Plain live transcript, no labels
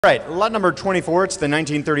All right, lot number 24, it's the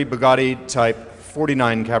 1930 Bugatti Type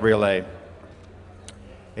 49 Cabriolet.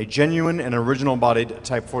 A genuine and original bodied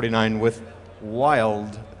Type 49 with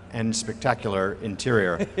wild and spectacular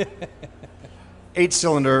interior.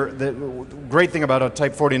 8-cylinder, the great thing about a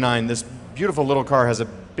Type 49, this beautiful little car has a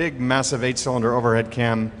big, massive 8-cylinder overhead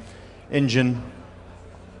cam engine.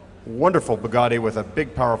 Wonderful Bugatti with a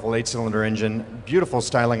big, powerful 8-cylinder engine. Beautiful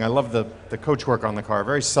styling. I love the coachwork on the car.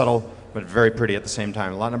 Very subtle, but very pretty at the same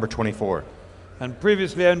time. Lot number 24. And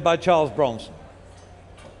previously owned by Charles Bronson.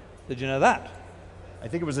 Did you know that? I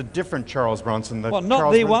think it was a different Charles Bronson. Well,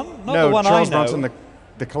 not the one? Not no, the one Charles I know. Bronson,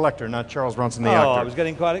 the collector, not Charles Bronson, the actor. actor. I was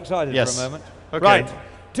getting quite excited for a moment. Okay. Right,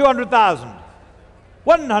 200,000,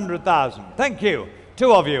 100,000, thank you.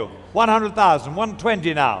 Two of you, 100,000,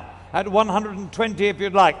 120 now. At 120 if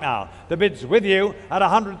you'd like now. The bid's with you at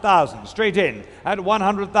 100,000, straight in, at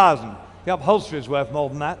 100,000. The upholstery is worth more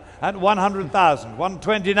than that. At 100,000,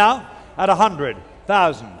 120 now, at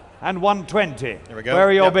 100,000 and 120. There we go. Where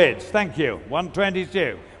are your bids? Thank you.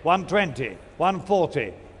 122, 120,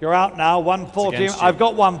 140. You're out now, 140. I've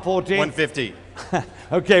got 140. 150.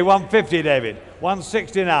 Okay, 150, David.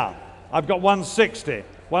 160 now. I've got 160,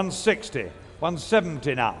 160,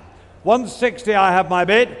 170 now. 160, I have my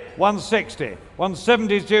bid. 160.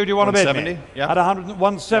 172, do you want to bid me? 170, yeah. At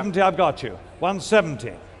 170, yeah. I've got you.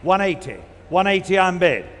 170. 180. 180, I'm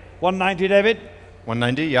bid. 190, David?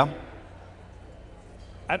 190, yeah.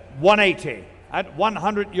 At 180. At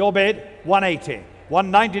 100, your bid. 180.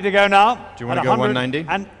 190 to go now. Do you want to go 190?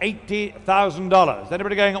 $180,000.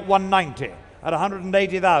 Anybody going at 190? At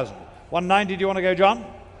 180,000. 190, do you want to go, John?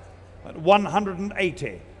 At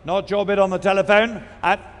 180. Not your bid on the telephone.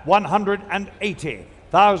 At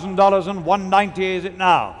 $180,000 and 190 is it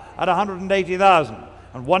now? At 180,000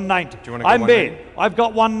 and 190. Do you want to go I'm 190? bid. I've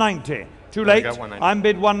got 190. Too late. I'm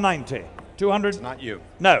bid 190. 200. It's not you.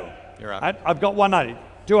 No. You're out. I've got 190.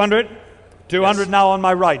 200. 200 yes. Now on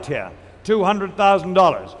my right here.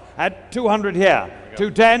 $200,000. At 200 here.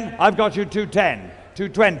 210. I've got you 210.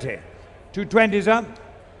 220. 220, sir.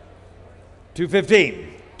 215.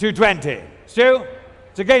 220. Stu?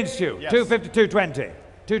 It's against you. Yes. 250, 220.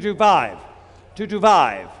 225.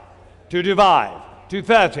 225. 225.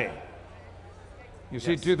 230. You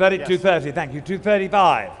see, yes. 230, yes. 230. Thank you.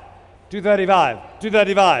 235. 235.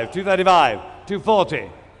 235. 235. 240.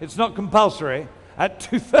 It's not compulsory. At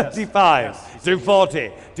 235. Yes.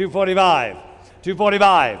 240. 245.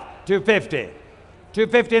 245. 250.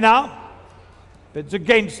 250 now. Bids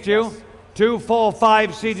against you. Yes.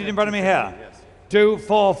 245 seated in front of me here. Yes.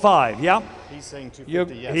 245. Yeah. He's saying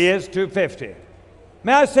 250, yes. He is 250.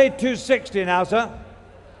 May I say 260 now, sir?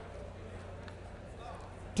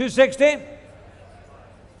 260?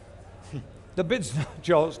 The bid's not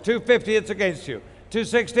yours. 250, it's against you.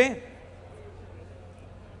 260?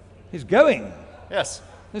 He's going. Yes.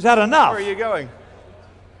 Is that enough? Where are you going?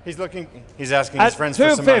 He's looking, he's asking his friends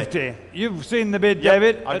for some money. At 250. You've seen the bid, yep,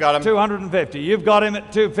 David. I've got him. 250. You've got him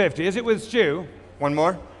at 250. Is it with Stu? One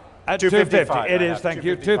more? At 250. It is, thank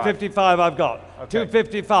you. 255 I've got. Okay.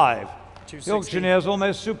 255. The auctioneer's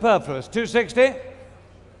almost superfluous. 260?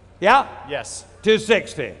 Yeah? Yes.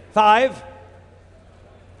 260. 5?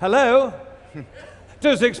 Hello?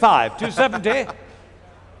 265. 270?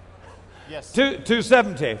 Yes.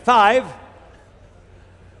 270. 5?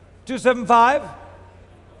 275?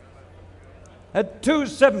 At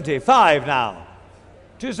 275 now.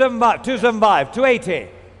 275. 275.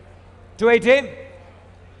 280. 280?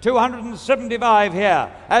 275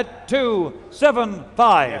 here at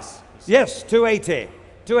 275. Yes. Yes, 280.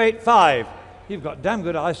 285. You've got damn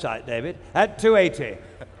good eyesight, David. At 280.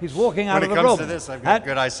 He's walking out of the room. When it comes to this, I've got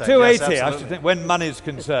good eyesight. 280, yes, I should think, when money's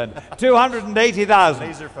concerned. 280,000.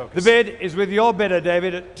 Laser focus. The bid is with your bidder,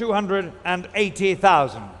 David, at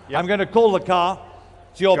 280,000. Yep. I'm going to call the car.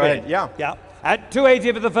 It's your bid. Ahead. Yeah. Yeah. At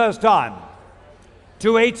 280 for the first time.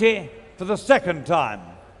 280 for the second time.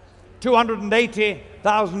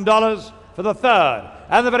 $280,000 for the third,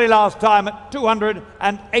 and the very last time at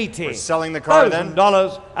 $280,000. We're selling the car then?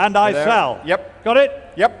 And I sell. Yep. Got it?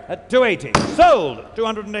 Yep. At 280. Sold.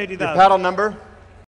 280,000. Your paddle number?